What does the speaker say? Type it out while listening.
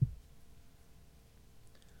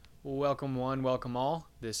Welcome one, welcome all.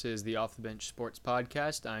 This is the Off the Bench Sports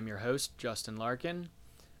Podcast. I'm your host, Justin Larkin.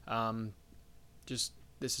 Um, just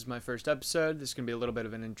This is my first episode. This is gonna be a little bit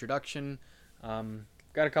of an introduction. Got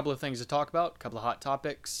a couple of things to talk about, a couple of hot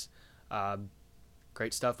topics. Uh,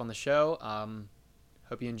 Great stuff on the show.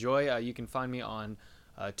 Hope you enjoy. You can find me on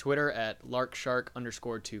Twitter at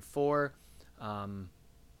larkshark_24. I'm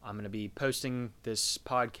gonna be posting this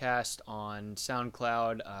podcast on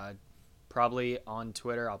SoundCloud. Probably on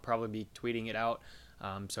Twitter. I'll probably be tweeting it out.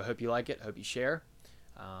 So hope you like it. Hope you share.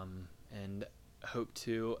 And hope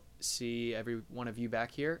to see every one of you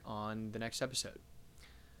back here on the next episode.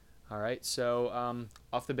 All right. So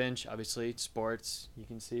off the bench, obviously, sports. You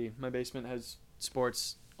can see my basement has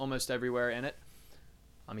sports almost everywhere in it.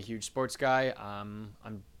 I'm a huge sports guy.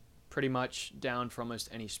 I'm pretty much down for almost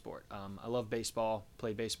any sport. I love baseball.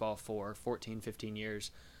 Played baseball for 14, 15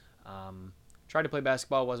 years. Tried to play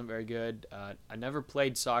basketball, wasn't very good. I never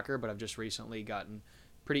played soccer, but I've just recently gotten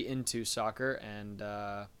pretty into soccer, and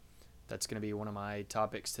that's going to be one of my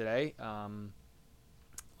topics today.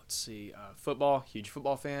 Let's see. Football, huge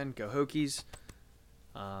football fan. Go Hokies.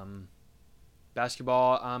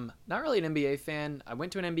 Basketball, not really an NBA fan. I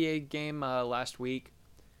went to an NBA game last week.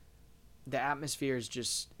 The atmosphere is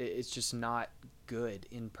it's just not good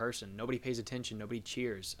in person. Nobody pays attention. Nobody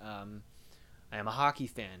cheers. I am a hockey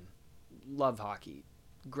fan. Love hockey.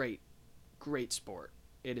 Great sport.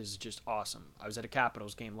 It is just awesome. I was at a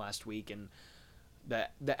Capitals game last week, and the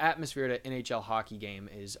atmosphere at an NHL hockey game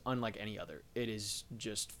is unlike any other. It is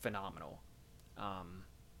just phenomenal.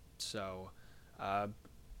 So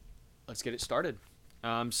let's get it started.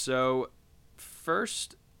 So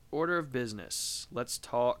first order of business, let's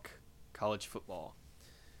talk college football.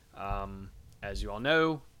 As you all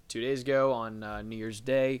know, 2 days ago on New Year's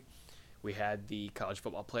Day, we had the college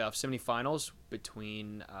football playoff semifinals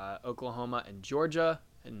between Oklahoma and Georgia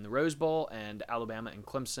in the Rose Bowl and Alabama and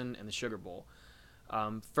Clemson in the Sugar Bowl.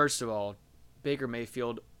 First of all, Baker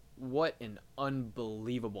Mayfield, what an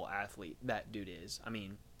unbelievable athlete that dude is. I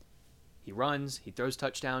mean, he runs, he throws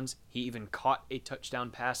touchdowns. He even caught a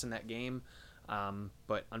touchdown pass in that game.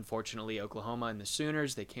 But unfortunately, Oklahoma and the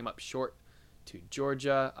Sooners, they came up short to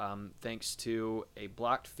Georgia, thanks to a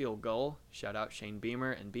blocked field goal. Shout out Shane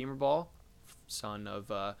Beamer and Beamer Ball, son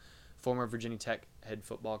of former Virginia Tech head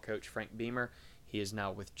football coach Frank Beamer. He is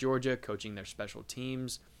now with Georgia, coaching their special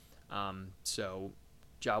teams. So,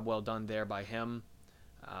 job well done there by him.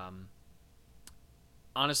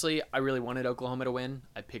 Honestly, I really wanted Oklahoma to win.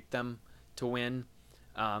 I picked them to win.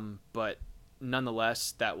 But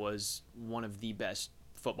nonetheless, that was one of the best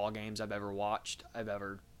football games I've ever watched.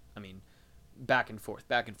 Back and forth.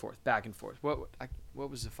 What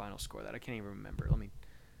was the final score? That I can't even remember. Let me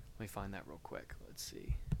find that real quick. Let's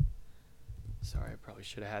see. Sorry, I probably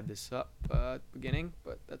should have had this up at the beginning,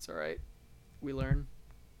 but that's all right. We learn.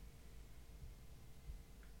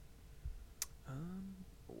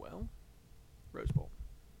 Rose Bowl.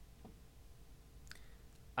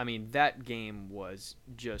 I mean, that game was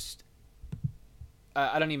just.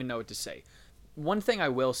 I don't even know what to say. One thing I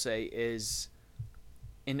will say is,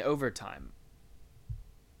 in overtime,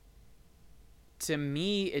 to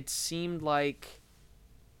me, it seemed like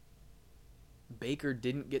Baker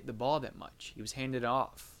didn't get the ball that much. He was handed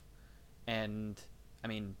off. And, I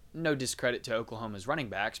mean, no discredit to Oklahoma's running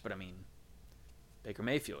backs, but, I mean, Baker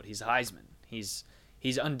Mayfield, he's Heisman. He's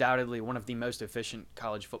undoubtedly one of the most efficient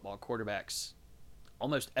college football quarterbacks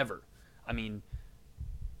almost ever. I mean,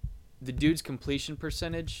 the dude's completion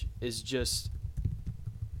percentage is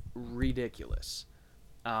ridiculous.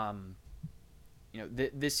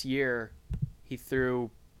 This year he threw,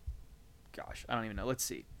 I don't even know. Let's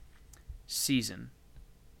see. Season,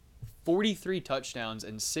 43 touchdowns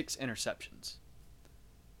and 6 interceptions.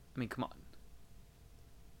 I mean, come on.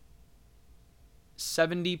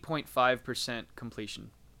 70.5%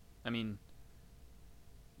 completion. I mean,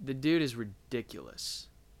 the dude is ridiculous.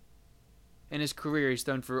 In his career, he's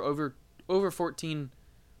thrown for over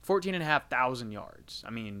 14,500 yards.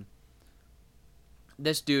 I mean,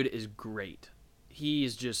 this dude is great.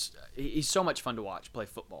 He's so much fun to watch play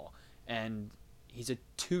football. And he's a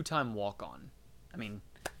 2-time walk-on. I mean,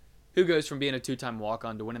 who goes from being a 2-time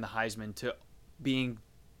walk-on to winning the Heisman to being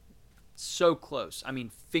so close? I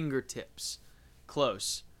mean, fingertips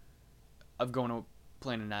close of going to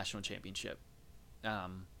playing a national championship.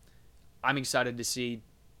 I'm excited to see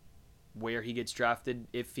where he gets drafted,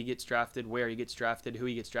 if he gets drafted, where he gets drafted, who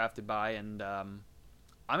he gets drafted by, and I'm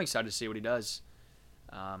excited to see what he does.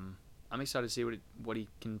 I'm excited to see what he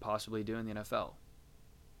can possibly do in the NFL.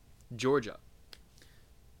 Georgia.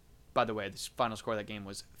 By the way, the final score of that game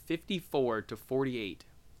was 54-48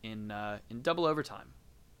 in double overtime.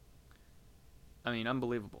 I mean,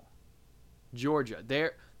 unbelievable. Georgia,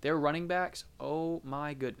 their running backs, oh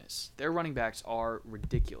my goodness. Their running backs are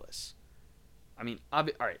ridiculous. I mean, all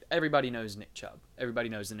right, everybody knows Nick Chubb. Everybody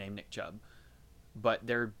knows the name Nick Chubb. But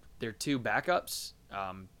their two backups,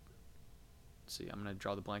 let's see, I'm going to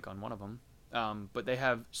draw the blank on one of them. But they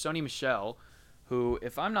have Sony Michel, who,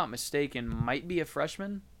 if I'm not mistaken, might be a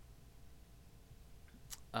freshman.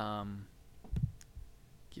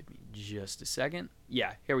 Give me just a second.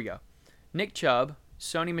 Yeah, here we go. Nick Chubb,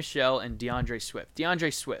 Sony Michel, and DeAndre Swift.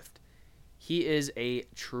 DeAndre Swift, he is a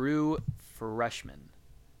true freshman.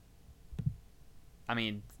 I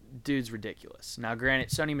mean, dude's ridiculous. Now, granted,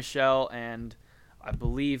 Sony Michel and I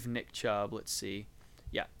believe Nick Chubb, let's see.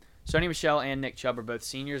 Yeah, Sony Michel and Nick Chubb are both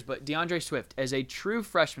seniors, but DeAndre Swift, as a true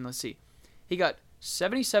freshman, let's see. He got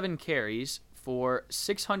 77 carries for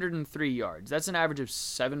 603 yards. That's an average of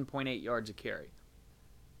 7.8 yards a carry.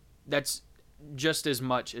 That's just as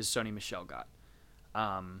much as Sony Michel got.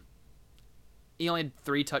 He only had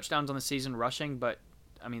 3 touchdowns on the season rushing, but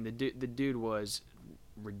I mean the dude was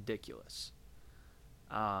ridiculous.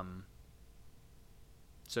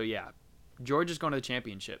 So yeah, Georgia's going to the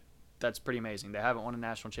championship. That's pretty amazing. They haven't won a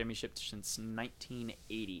national championship since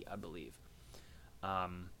 1980, I believe.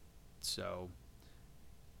 So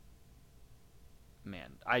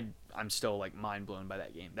man, I'm still like mind blown by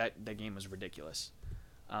that game. That game was ridiculous.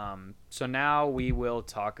 So now we will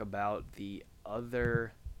talk about the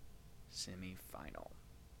other semifinal.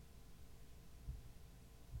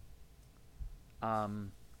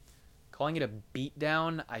 Calling it a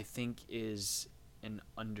beatdown, I think, is an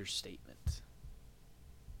understatement.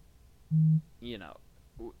 You know,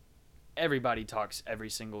 everybody talks every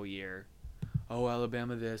single year, oh,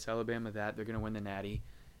 Alabama this, Alabama that, they're going to win the Natty.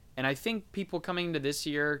 And I think people coming into this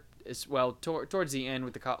year, as well, towards the end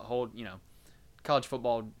with the whole, college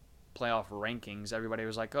football playoff rankings, everybody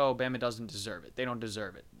was like, oh, Bama doesn't deserve it. They don't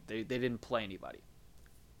deserve it. They didn't play anybody.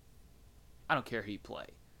 I don't care who you play.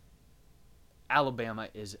 Alabama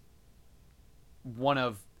is one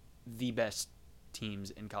of the best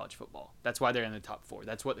teams in college football. That's why they're in the top 4.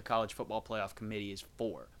 That's what the College Football Playoff Committee is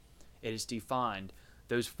for. It is to find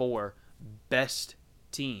those 4 best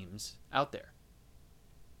teams out there.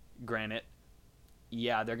 Granted,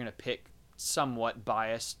 yeah, they're going to pick somewhat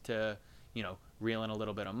biased to, reel in a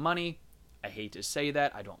little bit of money. I hate to say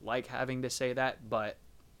that. I don't like having to say that, but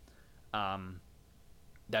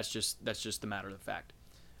that's just the matter of the fact.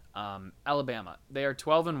 Alabama, they are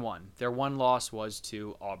 12-1. Their one loss was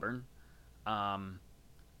to Auburn.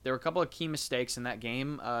 There were a couple of key mistakes in that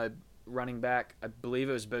game. Running back, I believe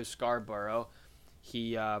it was Bo Scarborough.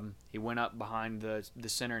 He went up behind the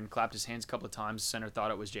center and clapped his hands a couple of times. The center thought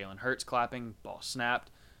it was Jalen Hurts clapping. Ball snapped.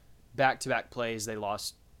 Back-to-back plays, they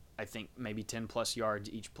lost, I think, maybe 10-plus yards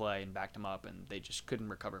each play and backed them up, and they just couldn't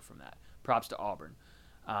recover from that. Props to Auburn.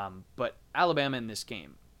 But Alabama in this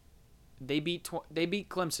game, they beat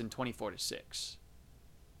Clemson 24-6.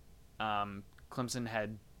 Clemson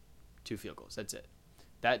had 2 field goals. That's it.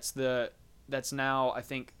 That's now, I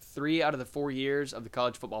think, 3 out of the 4 years of the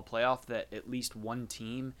college football playoff that at least one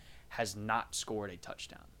team has not scored a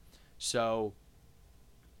touchdown. So,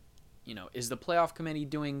 is the playoff committee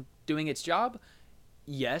doing its job?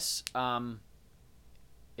 Yes.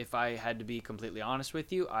 If I had to be completely honest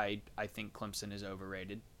with you, I think Clemson is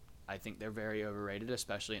overrated. I think they're very overrated,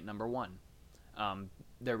 especially at number 1.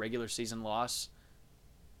 Their regular season loss,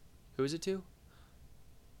 who is it to?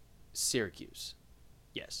 Syracuse.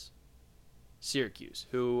 Yes. Syracuse,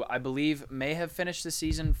 who I believe may have finished the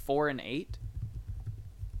season 4-8.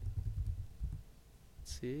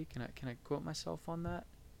 Let's see, can I quote myself on that?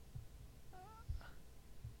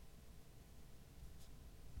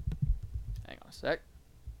 Hang on a sec.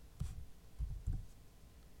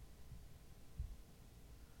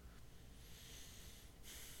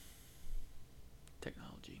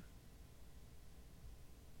 Technology.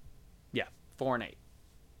 Yeah, 4-8.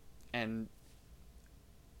 And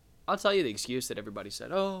I'll tell you the excuse that everybody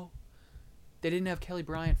said, oh, they didn't have Kelly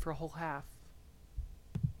Bryant for a whole half.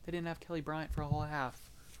 They didn't have Kelly Bryant for a whole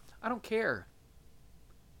half. I don't care.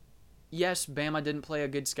 Yes, Bama didn't play a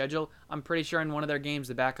good schedule. I'm pretty sure in one of their games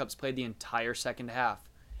the backups played the entire second half,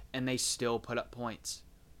 and they still put up points.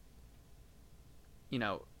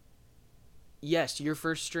 Yes, your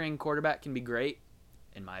first string quarterback can be great.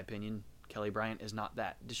 In my opinion, Kelly Bryant is not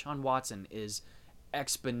that. Deshaun Watson is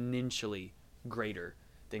exponentially greater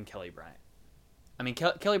than Kelly Bryant. I mean,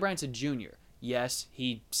 Kelly Bryant's a junior. Yes,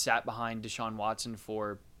 he sat behind Deshaun Watson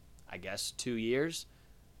for, I guess, 2 years.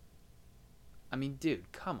 I mean,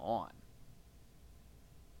 dude, come on.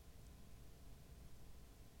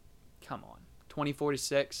 Come on.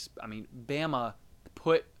 24-6. I mean, Bama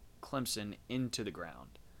put Clemson into the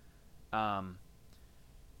ground. I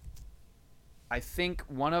think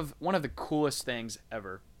one of the coolest things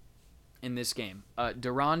ever in this game,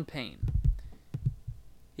 Deron Payne.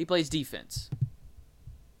 He plays defense.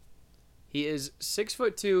 He is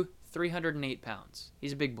 6'2", 308 pounds.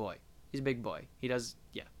 He's a big boy. He does,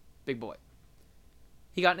 big boy.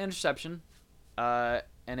 He got an interception, and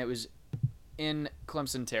it was in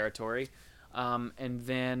Clemson territory. And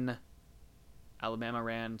then Alabama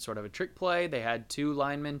ran sort of a trick play. They had two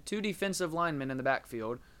defensive linemen in the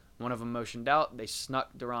backfield. One of them motioned out. They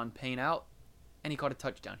snuck Deron Payne out, and he caught a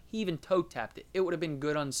touchdown. He even toe-tapped it. It would have been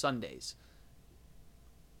good on Sundays.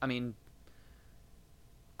 I mean,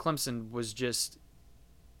 Clemson was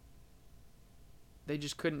they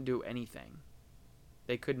just couldn't do anything.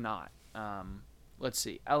 They could not. Let's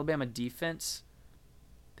see. Alabama defense,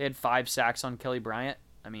 they had 5 sacks on Kelly Bryant.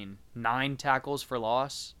 9 tackles for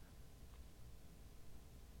loss.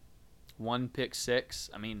 1 pick six.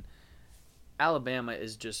 Alabama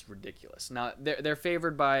is just ridiculous. Now, they're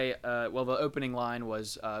favored by, the opening line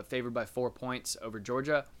was favored by 4 points over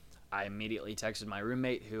Georgia. I immediately texted my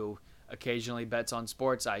roommate who occasionally bets on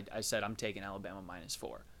sports. I said, I'm taking Alabama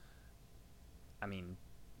 -4.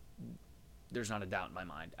 There's not a doubt in my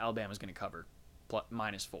mind. Alabama's going to cover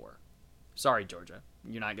 -4. Sorry, Georgia.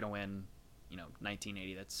 You're not going to win,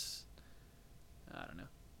 1980. That's,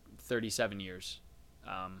 37 years.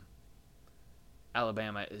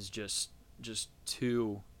 Alabama is just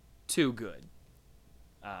too good.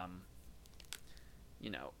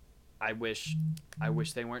 I wish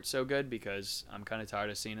they weren't so good because I'm kind of tired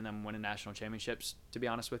of seeing them winning national championships, to be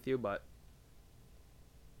honest with you. But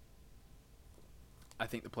I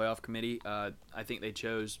think the playoff committee, I think they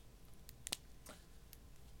chose,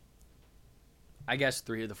 I guess,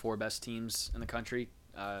 3 of the 4 best teams in the country.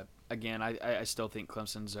 Again, I still think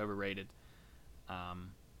Clemson's overrated.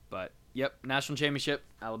 But, yep, national championship,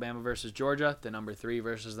 Alabama versus Georgia, the number 3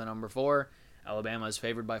 versus the number 4. Alabama is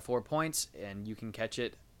favored by 4 points, and you can catch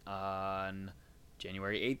it on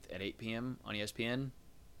January 8th at 8 p.m. on ESPN.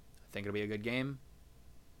 I think it'll be a good game.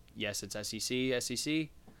 Yes, it's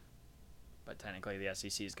SEC, but technically the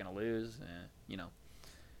SEC is going to lose.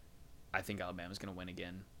 I think Alabama's going to win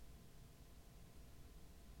again.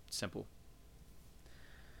 Simple.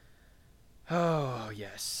 Oh,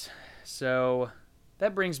 yes. So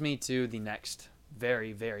that brings me to the next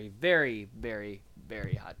very, very, very, very,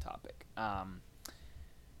 very hot topic.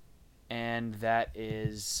 And that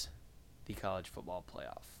is the college football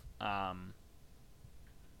playoff.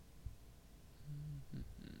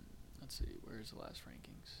 Let's see, where's the last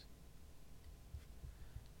rankings?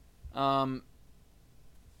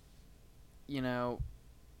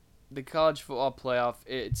 The college football playoff,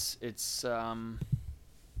 it's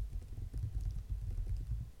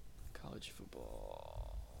college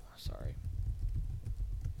football, sorry.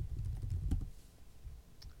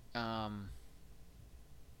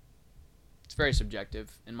 It's very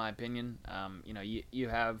subjective, in my opinion. You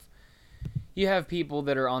have people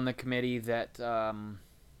that are on the committee that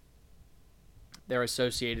they're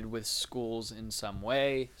associated with schools in some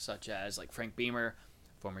way, such as like Frank Beamer,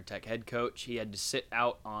 former Tech head coach. He had to sit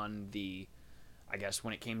out on I guess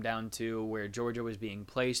when it came down to where Georgia was being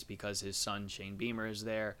placed because his son Shane Beamer is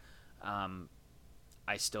there.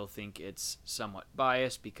 I still think it's somewhat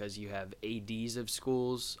biased because you have ADs of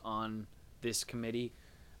schools on this committee.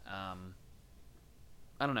 I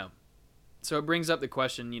don't know. So it brings up the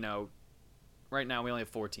question, right now we only have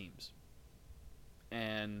 4 teams.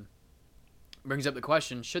 And it brings up the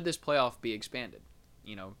question, should this playoff be expanded?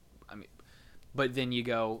 But then you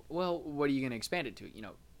go, well, what are you going to expand it to?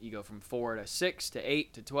 You go from 4 to 6 to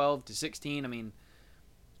 8 to 12 to 16.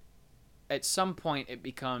 At some point it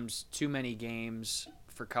becomes too many games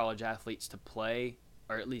for college athletes to play,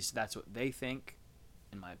 or at least that's what they think.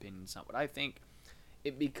 In my opinion, it's not what I think.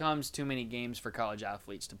 It becomes too many games for college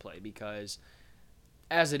athletes to play because,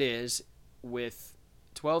 as it is, with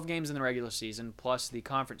 12 games in the regular season plus the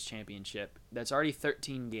conference championship, that's already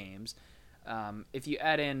 13 games. If you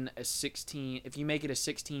add in if you make it a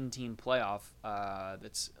 16-team playoff,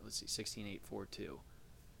 that's 16, 8, 4, 2.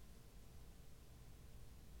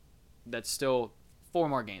 That's still 4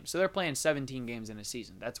 more games. So they're playing 17 games in a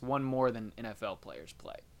season. That's 1 more than NFL players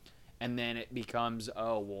play. And then it becomes,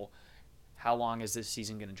 how long is this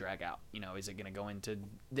season going to drag out? Is it going to go into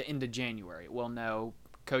the end of January? Well, no.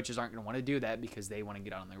 Coaches aren't going to want to do that because they want to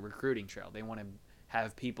get on the recruiting trail. They want to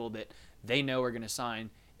have people that they know are going to sign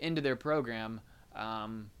into their program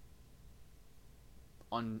on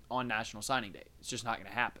National Signing Day. It's just not going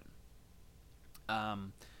to happen.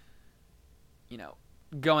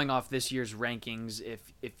 going off this year's rankings,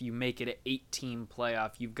 if you make it an 8-team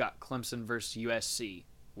playoff, you've got Clemson versus USC,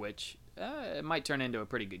 which it might turn into a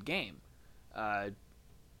pretty good game.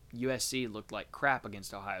 USC looked like crap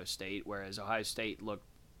against Ohio State, whereas Ohio State looked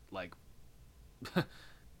like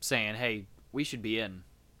saying, "Hey, we should be in.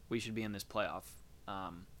 We should be in this playoff."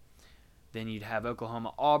 Then you'd have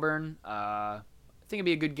Oklahoma Auburn. I think it'd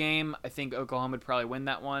be a good game. I think Oklahoma would probably win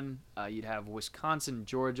that one. You'd have Wisconsin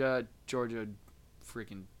Georgia. Georgia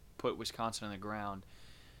freaking put Wisconsin on the ground.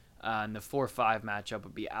 And the 4-5 matchup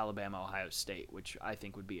would be Alabama Ohio State, which I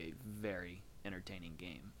think would be a very entertaining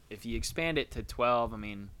game. If you expand it to 12, I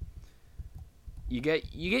mean, you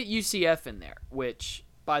get UCF in there, which,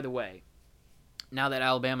 by the way, now that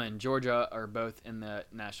Alabama and Georgia are both in the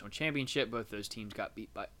national championship, both those teams got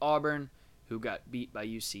beat by Auburn, who got beat by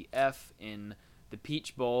UCF in the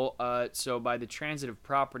Peach Bowl. So by the transitive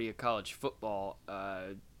property of college football,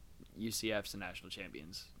 UCF's the national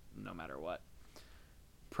champions, no matter what.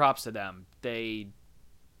 Props to them. An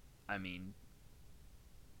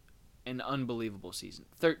unbelievable season.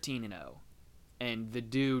 13-0. And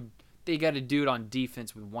they got a dude on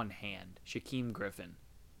defense with one hand, Shaquem Griffin.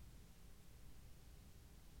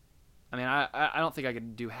 I mean, I don't think I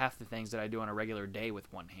could do half the things that I do on a regular day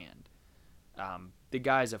with one hand. The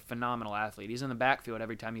guy's a phenomenal athlete. He's in the backfield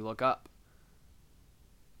every time you look up.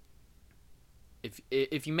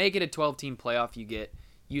 If you make it a 12-team playoff, you get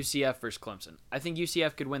UCF versus Clemson. I think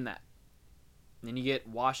UCF could win that. Then you get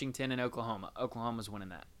Washington and Oklahoma. Oklahoma's winning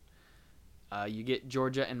that. You get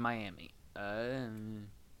Georgia and Miami.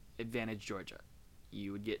 Advantage Georgia.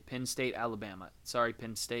 You would get Penn State, Alabama. Sorry,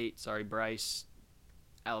 Penn State. Sorry, Bryce.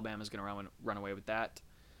 Alabama's going to run away with that.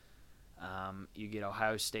 You get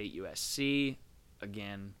Ohio State, USC.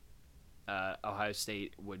 Again, Ohio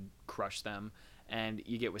State would crush them. And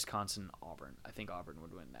you get Wisconsin, Auburn. I think Auburn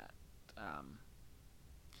would win that.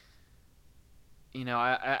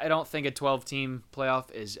 I don't think a 12-team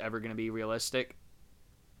playoff is ever going to be realistic.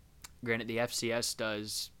 Granted, the FCS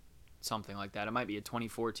does something like that. It might be a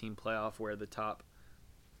 24-team playoff where the top,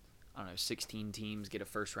 16 teams get a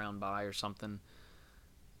first-round bye or something.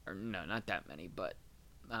 Or no, not that many, but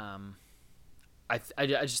I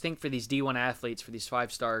just think for these D1 athletes, for these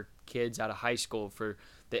 5-star kids out of high school, for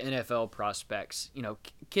the NFL prospects,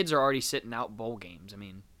 kids are already sitting out bowl games. I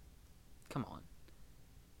mean, come on.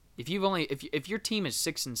 If your team is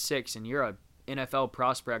 6-6 and you're a NFL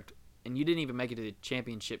prospect and you didn't even make it to the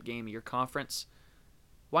championship game of your conference,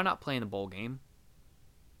 why not play in the bowl game?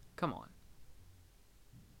 Come on.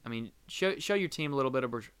 I mean, show your team a little bit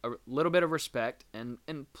of respect and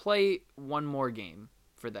play one more game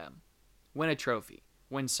for them. Win a trophy.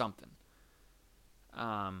 Win something.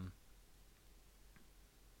 I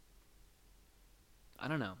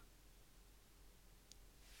don't know.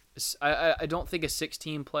 I don't think a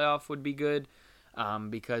 6-team playoff would be good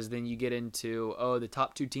because then you get into, the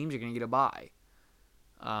top 2 teams are going to get a bye.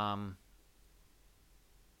 I'll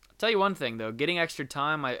tell you one thing, though. Getting extra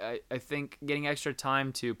time, I think getting extra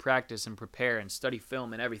time to practice and prepare and study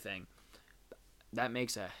film and everything, that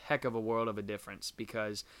makes a heck of a world of a difference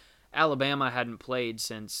because Alabama hadn't played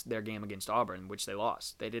since their game against Auburn, which they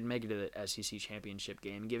lost. They didn't make it to the SEC championship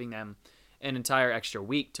game, giving them an entire extra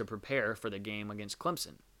week to prepare for the game against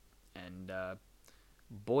Clemson. And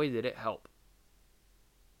boy, did it help.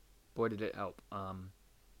 Boy, did it help. I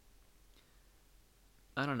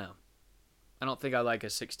don't know. I don't think I like a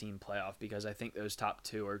 16 playoff because I think those top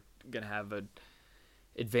 2 are going to have an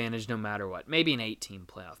advantage no matter what. Maybe an 18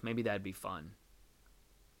 playoff. Maybe that'd be fun.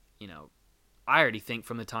 I already think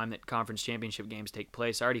from the time that conference championship games take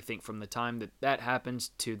place, I already think from the time that happens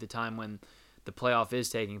to the time when the playoff is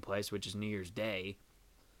taking place, which is New Year's Day,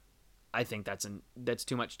 I think that's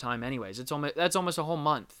too much time anyways. That's almost a whole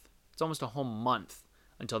month. It's almost a whole month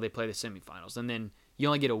until they play the semifinals. And then you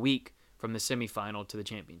only get a week from the semifinal to the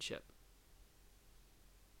championship.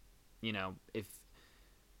 If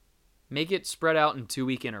make it spread out in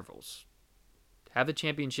 2-week intervals. Have the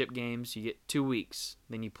championship games, you get 2 weeks.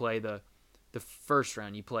 Then you play the first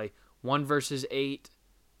round. You play 1 versus 8,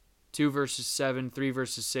 2 versus 7, 3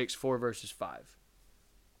 versus 6, 4 versus 5.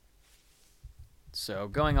 So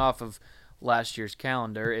going off of last year's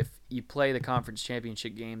calendar, if you play the conference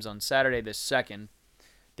championship games on Saturday the 2nd,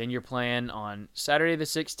 then you're playing on Saturday the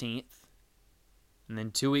 16th, and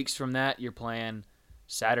then 2 weeks from that you're playing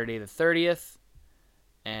Saturday the 30th,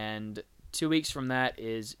 and 2 weeks from that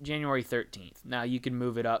is January 13th. Now you can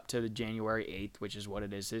move it up to the January 8th, which is what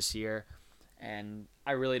it is this year, and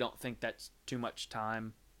I really don't think that's too much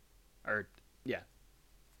time, I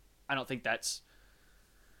don't think that's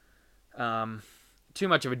too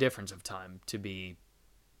much of a difference of time to be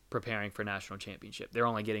preparing for national championship. They're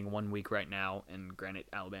only getting 1 week right now, and granted,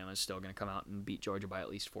 Alabama is still going to come out and beat Georgia by at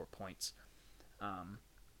least 4 points.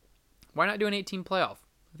 Why not do an 18 playoff?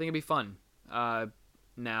 I think it'd be fun.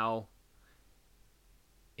 Now,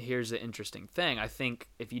 here's the interesting thing. I think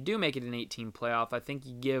if you do make it an 18 playoff, I think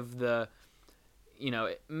you give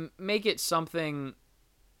make it something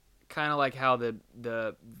kind of like how the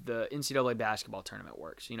NCAA basketball tournament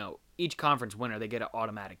works. Each conference winner, they get an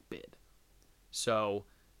automatic bid. So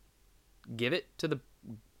give it to the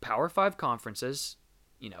Power 5 conferences,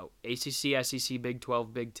 ACC, SEC, Big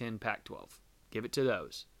 12, Big 10, Pac-12. Give it to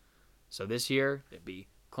those. So this year, it'd be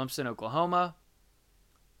Clemson, Oklahoma,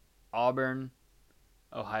 Auburn,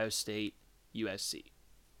 Ohio State, USC.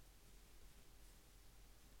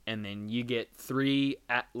 And then you get 3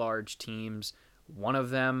 at-large teams, one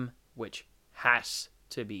of them which has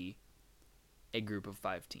to be a group of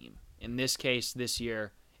 5 team. In this case, this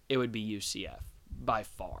year, it would be UCF by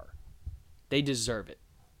far. They deserve it.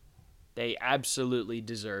 They absolutely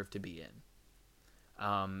deserve to be in.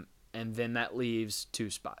 And then that leaves 2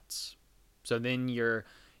 spots. So then you're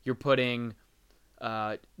putting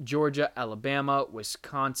Georgia, Alabama,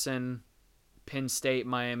 Wisconsin, Penn State,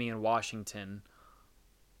 Miami, and Washington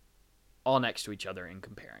all next to each other and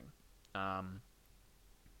comparing.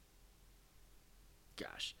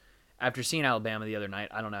 After seeing Alabama the other night,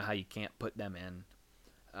 I don't know how you can't put them in.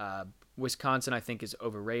 Wisconsin, I think, is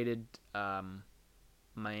overrated.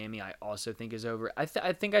 Miami, I also think is over. I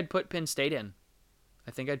think I'd put Penn State in.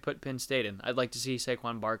 I'd like to see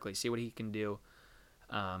Saquon Barkley, see what he can do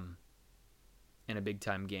in a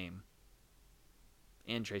big-time game.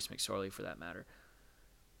 And Trace McSorley, for that matter.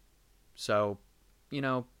 So,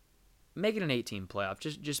 make it an 18 playoff.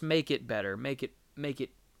 Just make it better. Make it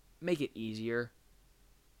easier.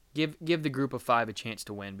 Give the group of 5 a chance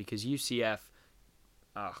to win, because UCF,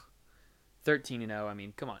 13-0. I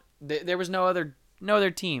mean, come on. There was no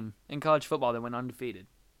other team in college football that went undefeated,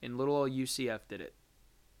 and little old UCF did it.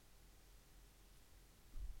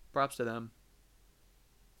 Props to them.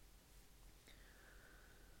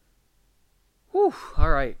 Whew. All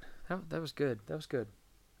right. That was good.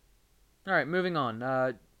 All right, moving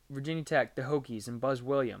on. Virginia Tech, the Hokies, and Buzz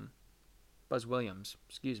Williams,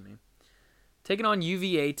 taking on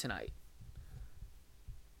UVA tonight.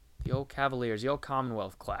 The old Cavaliers, the old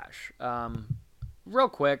Commonwealth clash. Real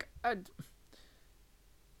quick,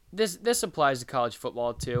 this applies to college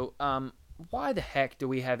football too. Why the heck do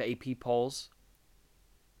we have AP polls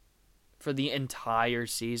for the entire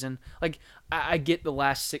season? Like, I get the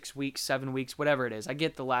last 6 weeks, 7 weeks, whatever it is. I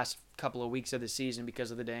get the last couple of weeks of the season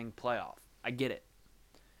because of the dang playoff. I get it.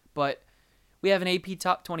 But we have an AP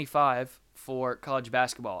top 25 for college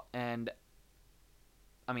basketball, and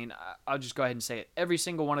I mean, I'll just go ahead and say it. Every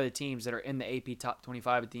single one of the teams that are in the AP top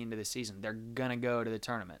 25 at the end of the season, they're going to go to the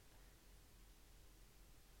tournament.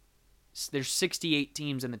 There's 68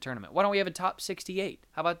 teams in the tournament. Why don't we have a top 68?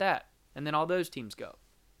 How about that? And then all those teams go.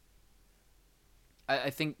 I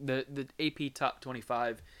think the AP top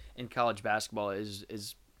 25 in college basketball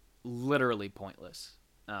is literally pointless.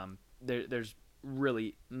 There's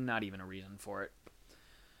really not even a reason for it.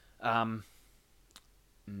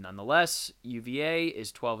 Nonetheless, UVA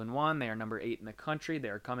is 12-1. They are number 8 in the country. They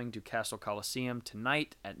are coming to Castle Coliseum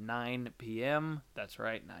tonight at 9 p.m. That's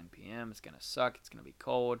right, 9 p.m. It's going to suck. It's going to be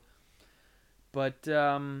cold. But,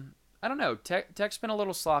 I don't know. Tech's been a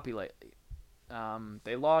little sloppy lately.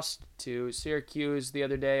 They lost to Syracuse the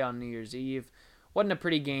other day on New Year's Eve. Wasn't a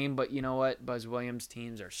pretty game, but you know what? Buzz Williams'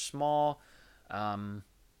 teams are small. I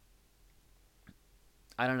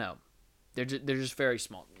don't know. They're just very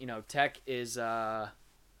small. Tech is, we are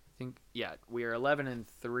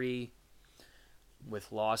 11-3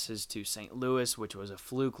 with losses to St. Louis, which was a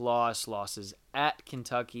fluke loss, losses at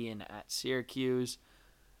Kentucky and at Syracuse.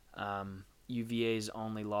 UVA's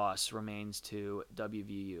only loss remains to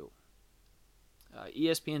WVU.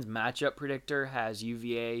 ESPN's matchup predictor has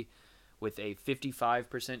UVA with a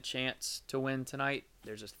 55% chance to win tonight.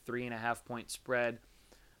 There's a 3.5 point spread.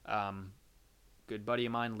 Good buddy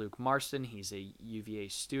of mine, Luke Marston, he's a UVA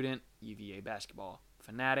student, UVA basketball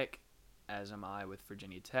fanatic, as am I with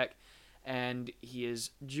Virginia Tech. And he is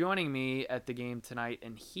joining me at the game tonight,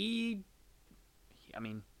 and he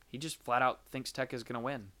just flat out thinks Tech is going to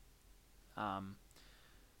win. I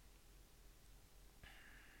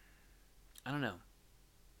don't know.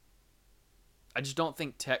 I just don't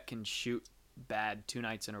think Tech can shoot bad 2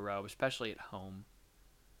 nights in a row, especially at home.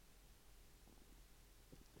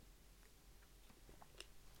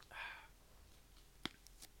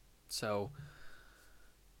 So,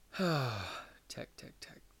 Tech.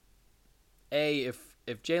 If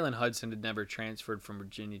Jalen Hudson had never transferred from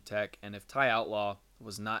Virginia Tech, and if Ty Outlaw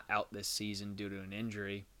was not out this season due to an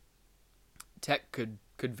injury, Tech could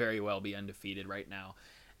very well be undefeated right now,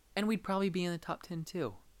 and we'd probably be in the top 10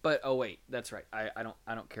 too. But oh wait, that's right. I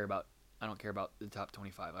don't care about the top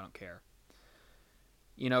 25. I don't care.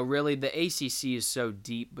 Really, the ACC is so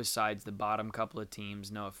deep. Besides the bottom couple of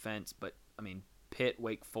teams, no offense, but I mean, Pitt,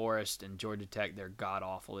 Wake Forest, and Georgia Tech, they're god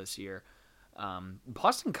awful this year.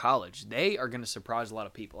 Boston College, they are going to surprise a lot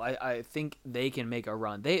of people. I think they can make a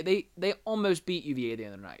run. They almost beat UVA the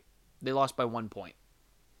other night. They lost by 1 point.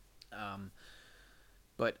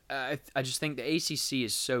 But I just think the ACC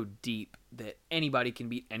is so deep that anybody can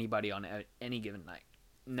beat anybody on any given night.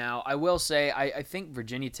 Now, I will say, I think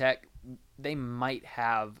Virginia Tech, they might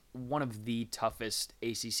have one of the toughest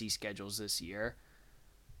ACC schedules this year,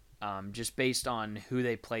 just based on who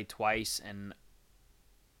they play twice and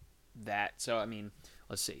that. So, I mean,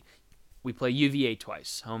 let's see. We play UVA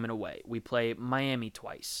twice, home and away. We play Miami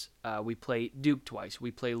twice. We play Duke twice.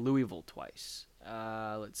 We play Louisville twice.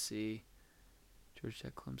 Let's see. Georgia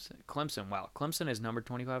Tech, Clemson. Clemson, wow. Clemson is number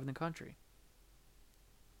 25 in the country.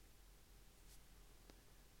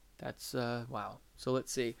 That's, wow. So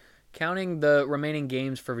let's see. Counting the remaining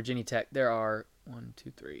games for Virginia Tech, there are 1,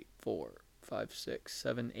 2, 3, 4, 5, 6,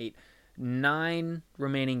 7, 8, 9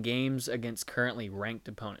 remaining games against currently ranked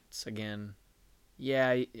opponents. Again,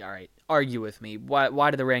 yeah, all right. Argue with me.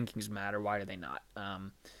 Why do the rankings matter? Why do they not?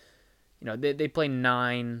 They play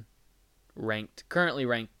 9 currently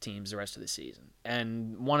ranked teams the rest of the season,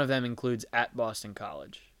 and one of them includes at Boston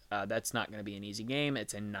College. That's not going to be an easy game.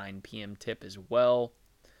 It's a 9 p.m. tip as well.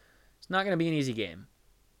 It's not going to be an easy game.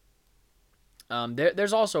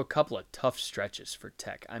 There's also a couple of tough stretches for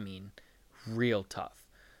Tech. I mean, real tough.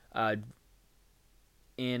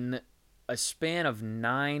 In a span of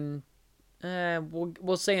 9,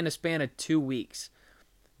 we'll say in a span of 2 weeks,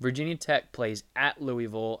 Virginia Tech plays at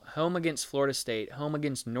Louisville, home against Florida State, home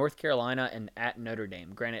against North Carolina, and at Notre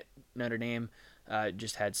Dame. Granted, Notre Dame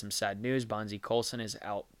just had some sad news. Bonzie Colson is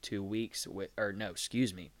out 2 weeks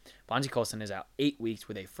Bonzie Colson is out 8 weeks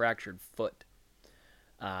with a fractured foot.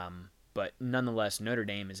 But nonetheless, Notre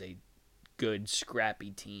Dame is a good, scrappy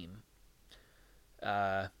team.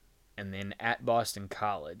 And then at Boston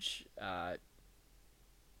College, in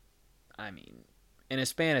a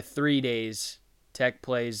span of 3 days, Tech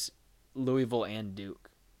plays Louisville and Duke.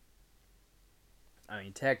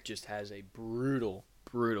 Tech just has a brutal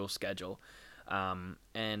schedule.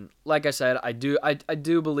 And like I said, I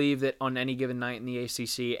do believe that on any given night in the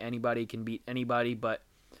ACC, anybody can beat anybody, but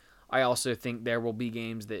I also think there will be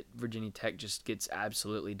games that Virginia Tech just gets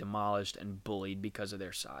absolutely demolished and bullied because of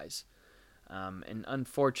their size. And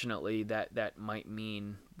unfortunately, that might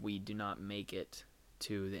mean we do not make it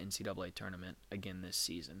to the NCAA tournament again this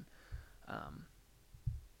season.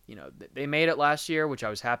 They made it last year, which I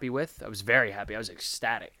was happy with. I was very happy. I was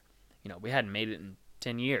ecstatic. We hadn't made it in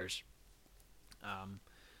 10 years.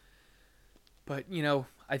 But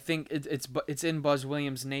I think it's in Buzz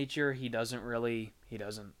Williams' nature. He doesn't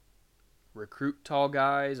recruit tall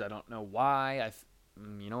guys. I don't know why.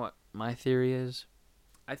 You know what my theory is?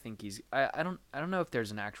 I think I don't know if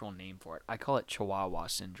there's an actual name for it. I call it Chihuahua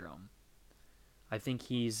syndrome. I think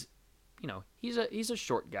he's a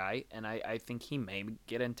short guy, and I think he may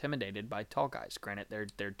get intimidated by tall guys. Granted,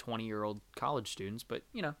 they're 20-year-old college students, but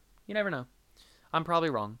you never know. I'm probably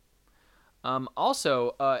wrong.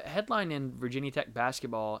 Also, headline in Virginia Tech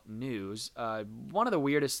basketball news, one of the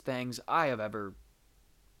weirdest things I have ever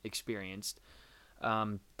experienced.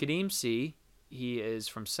 Kadeem C, he is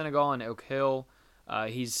from Senegal and Oak Hill. I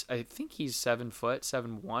think he's 7 foot,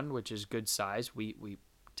 7'1", which is good size. We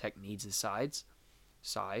Tech needs the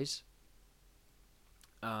size.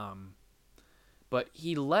 But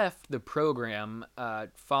he left the program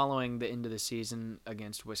following the end of the season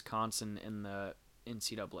against Wisconsin in the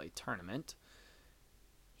NCAA tournament.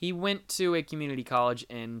 He went to a community college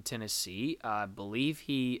in Tennessee. I believe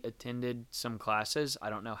he attended some classes. I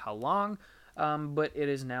don't know how long, but it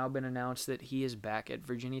has now been announced that he is back at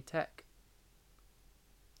Virginia Tech.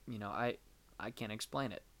 I can't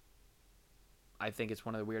explain it. I think it's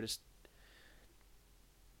one of the weirdest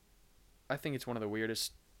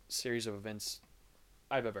series of events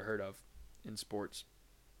I've ever heard of in sports.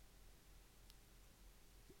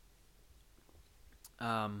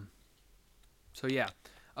 So yeah,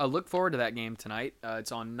 look forward to that game tonight.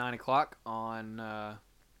 It's on 9:00 on. I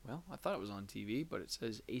thought it was on TV, but it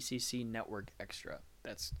says ACC Network Extra.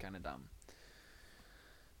 That's kind of dumb.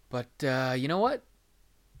 But you know what?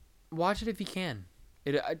 Watch it if you can.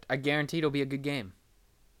 I guarantee it'll be a good game.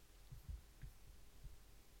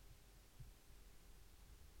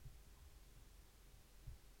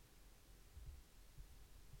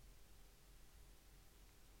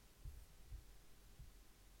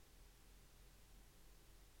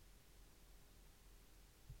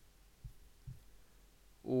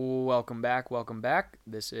 welcome back. Welcome back.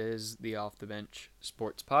 This is the Off the Bench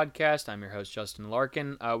Sports Podcast. I'm your host, Justin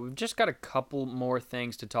Larkin. We've just got a couple more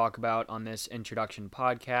things to talk about on this introduction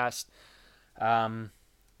podcast.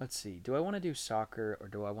 Let's see. Do I want to do soccer or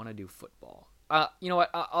do I want to do football? You know what?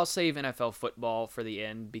 I'll save NFL football for the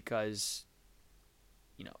end because,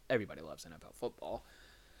 everybody loves NFL football.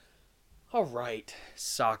 All right,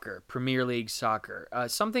 soccer, Premier League soccer.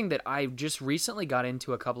 Something that I just recently got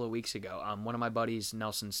into a couple of weeks ago. One of my buddies,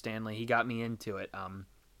 Nelson Stanley, he got me into it.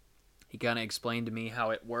 He kind of explained to me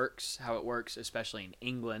how it works, especially in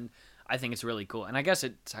England. I think it's really cool, and I guess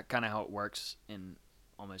it's kind of how it works in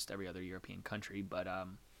almost every other European country. But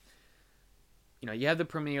you have the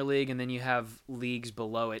Premier League, and then you have leagues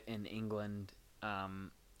below it in England,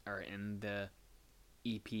 or in the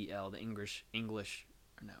EPL, the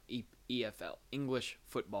EFL, English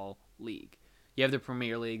Football League. You have the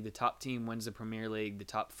Premier League. The top team wins the Premier League. The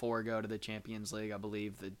top 4 go to the Champions League. I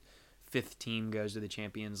believe the 5th team goes to the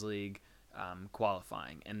Champions League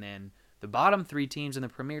qualifying. And then the bottom 3 teams in the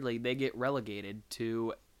Premier League, they get relegated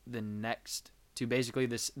to basically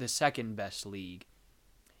the second best league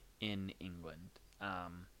in England.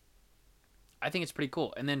 I think it's pretty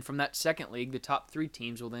cool. And then from that second league, the top 3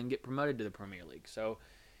 teams will then get promoted to the Premier League. So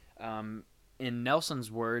in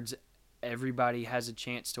Nelson's words, everybody has a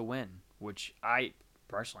chance to win, which I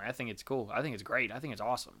think it's cool. I think it's great. I think it's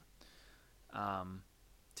awesome.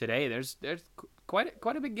 Today there's quite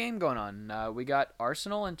a big game going on. We got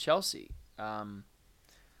Arsenal and Chelsea.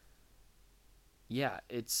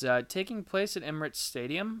 It's taking place at Emirates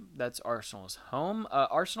Stadium. That's Arsenal's home.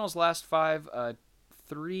 Arsenal's last 5,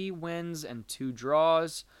 3 wins and 2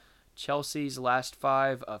 draws. Chelsea's last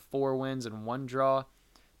 5, 4 wins and 1 draw.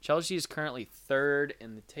 Chelsea is currently 3rd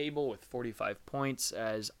in the table with 45 points,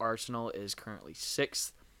 as Arsenal is currently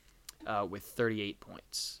 6th with 38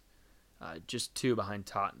 points, just 2 behind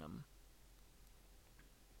Tottenham.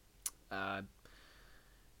 Other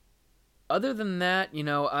than that,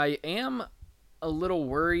 I am a little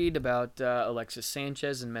worried about Alexis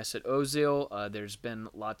Sanchez and Mesut Ozil. There's been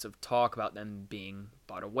lots of talk about them being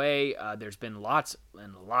bought away. There's been lots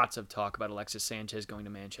and lots of talk about Alexis Sanchez going to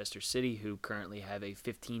Manchester City, who currently have a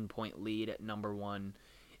 15-point lead at number 1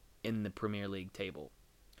 in the Premier League table.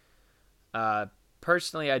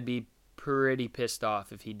 Personally, I'd be pretty pissed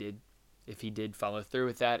off if he did follow through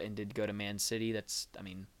with that and did go to Man City. They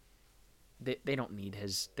don't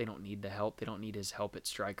need the help. They don't need his help at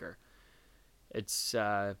striker. It's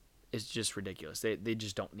just ridiculous. They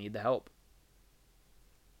just don't need the help.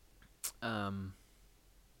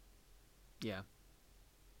 Yeah. I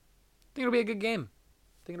think it'll be a good game.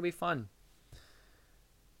 I think it'll be fun.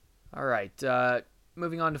 All right.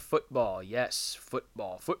 Moving on to football. Yes,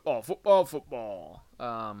 football.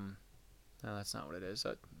 No, that's not what it is.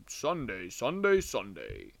 Sunday.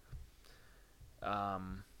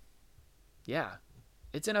 Yeah.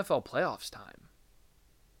 It's NFL playoffs time.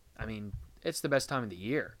 I mean, it's the best time of the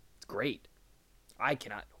year. It's great. I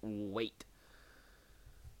cannot wait.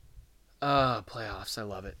 Playoffs. I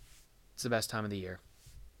love it. It's the best time of the year.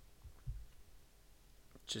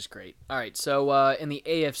 Just great. All right, so in the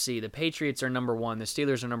AFC, the Patriots are number 1. The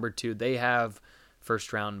Steelers are number 2. They have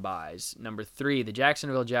first-round buys. Number 3, the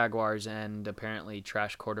Jacksonville Jaguars, and apparently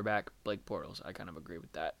trash quarterback Blake Bortles. I kind of agree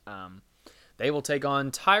with that. They will take on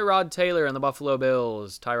Tyrod Taylor and the Buffalo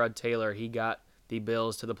Bills. Tyrod Taylor, he got the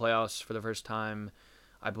Bills to the playoffs for the first time,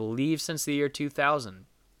 I believe, since the year 2000.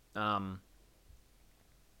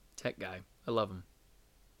 Tech guy. I love him.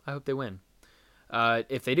 I hope they win.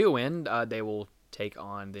 If they do win, they will take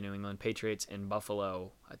on the New England Patriots in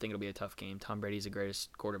Buffalo. I think it'll be a tough game. Tom Brady's the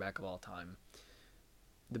greatest quarterback of all time.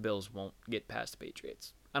 The Bills won't get past the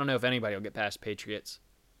Patriots. I don't know if anybody will get past Patriots.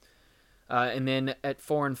 And then at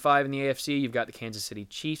 4 and 5 in the AFC, you've got the Kansas City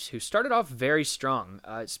Chiefs, who started off very strong,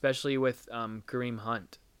 especially with Kareem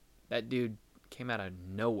Hunt. That dude came out of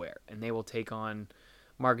nowhere, and they will take on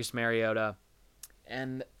Marcus Mariota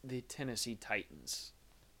and the Tennessee Titans.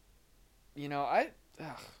 I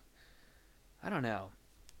don't know.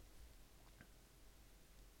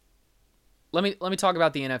 Let me talk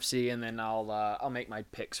about the NFC, and then I'll make my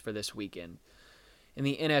picks for this weekend. In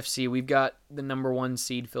the NFC, we've got the number 1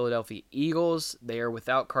 seed Philadelphia Eagles. They are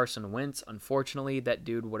without Carson Wentz. Unfortunately, that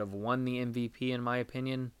dude would have won the MVP in my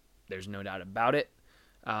opinion. There's no doubt about it.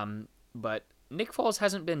 But Nick Foles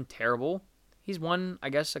hasn't been terrible. He's won, I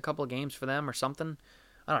guess, a couple of games for them or something.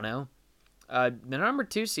 I don't know. The number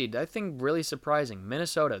 2 seed, I think really surprising.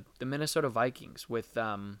 Minnesota, the Minnesota Vikings with, is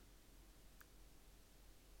that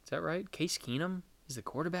right? Case Keenum is the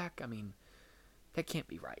quarterback? I mean, that can't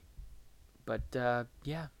be right. But,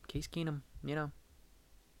 yeah, Case Keenum,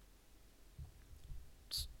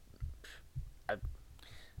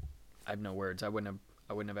 have no words. I wouldn't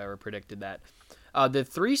have ever predicted that. The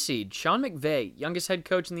 3 seed, Sean McVay, youngest head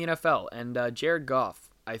coach in the NFL, and Jared Goff,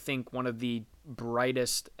 I think one of the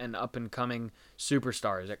brightest and up-and-coming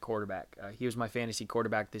superstars at quarterback. He was my fantasy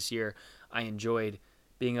quarterback this year. I enjoyed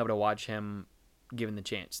being able to watch him given the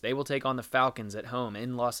chance. They will take on the Falcons at home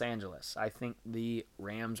in Los Angeles. I think the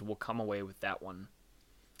Rams will come away with that one.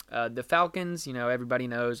 The Falcons, everybody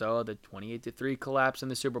knows, the 28-3 collapse in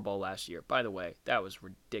the Super Bowl last year. By the way, that was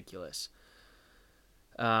ridiculous.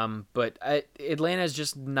 But Atlanta's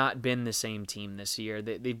just not been the same team this year.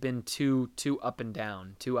 They've been too up and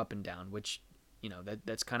down, which,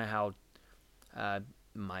 that's kind of how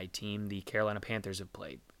my team, the Carolina Panthers, have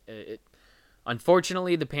played.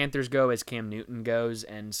 Unfortunately, the Panthers go as Cam Newton goes,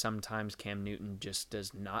 and sometimes Cam Newton just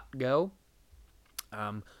does not go.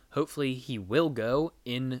 Hopefully he will go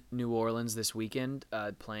in New Orleans this weekend,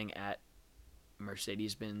 playing at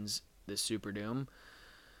Mercedes-Benz, the Superdome.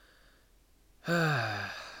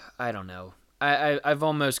 I don't know. I've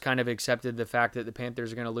almost kind of accepted the fact that the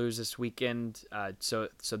Panthers are going to lose this weekend. So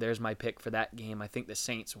there's my pick for that game. I think the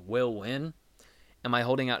Saints will win. Am I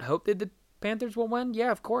holding out hope that the Panthers will win?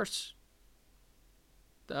 Yeah, of course.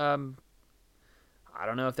 I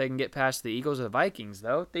don't know if they can get past the Eagles or the Vikings,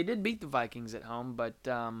 though. They did beat the Vikings at home, but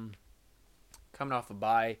coming off a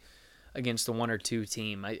bye against the 1 or 2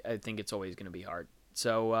 team, I think it's always going to be hard.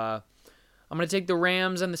 So I'm going to take the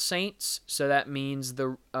Rams and the Saints. So that means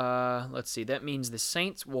that means the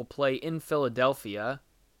Saints will play in Philadelphia.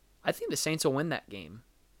 I think the Saints will win that game.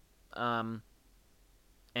 And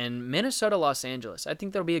Minnesota, Los Angeles. I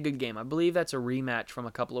think that'll be a good game. I believe that's a rematch from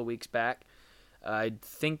a couple of weeks back. I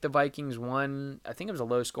think the Vikings won. I think it was a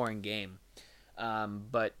low-scoring game,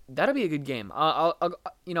 but that'll be a good game.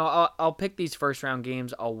 I'll pick these first-round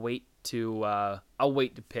games. I'll wait to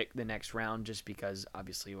pick the next round just because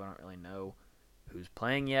obviously we don't really know who's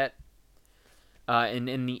playing yet. And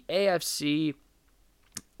in the AFC,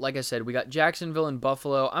 like I said, we got Jacksonville and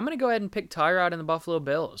Buffalo. I'm gonna go ahead and pick Tyrod and the Buffalo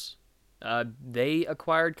Bills. They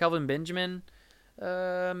acquired Kelvin Benjamin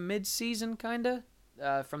mid-season, kinda.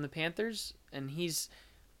 From the Panthers, and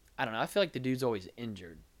I don't know, I feel like the dude's always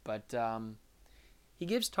injured, but he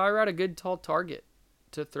gives Tyrod a good tall target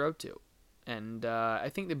to throw to, and I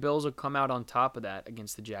think the Bills will come out on top of that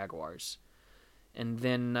against the Jaguars. And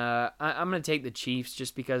then I'm going to take the Chiefs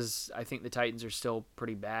just because I think the Titans are still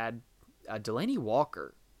pretty bad. Delaney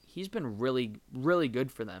Walker, he's been really, really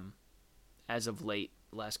good for them as of late,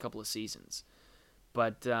 last couple of seasons,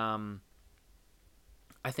 but I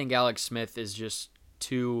think Alex Smith is just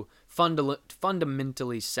too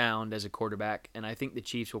fundamentally sound as a quarterback, and I think the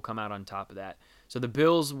Chiefs will come out on top of that. So the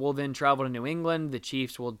Bills will then travel to New England. The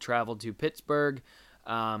Chiefs will travel to Pittsburgh.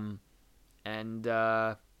 So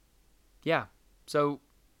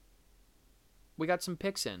we got some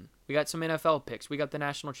picks in. We got some NFL picks. We got the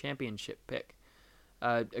national championship pick.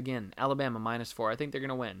 Again, Alabama -4. I think they're going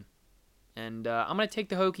to win. And I'm going to take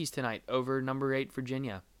the Hokies tonight over number 8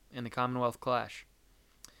 Virginia in the Commonwealth Clash.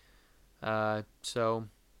 So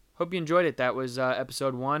hope you enjoyed it. That was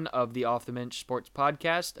episode 1 of the Off the Bench Sports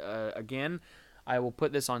Podcast. Again, I will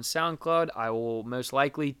put this on SoundCloud. I will most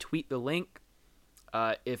likely tweet the link.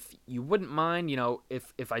 If you wouldn't mind,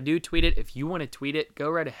 if I do tweet it, if you want to tweet it,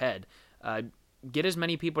 go right ahead. Get as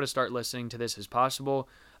many people to start listening to this as possible,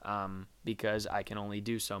 because I can only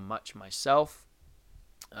do so much myself.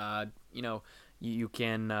 You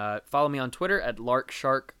can follow me on Twitter at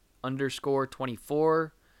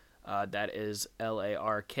LarkShark_24. That is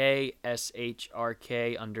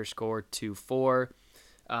LARKSHRK_24.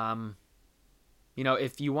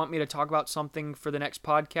 If you want me to talk about something for the next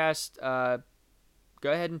podcast, go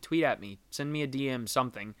ahead and tweet at me. Send me a DM,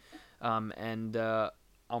 something, and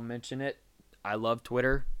I'll mention it. I love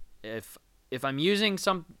Twitter. If I'm using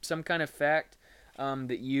some kind of fact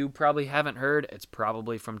that you probably haven't heard, it's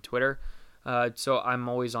probably from Twitter. So I'm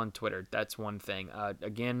always on Twitter. That's one thing.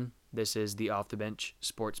 Again, this is the Off the Bench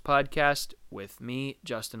Sports Podcast with me,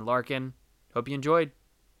 Justin Larkin. Hope you enjoyed.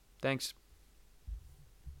 Thanks.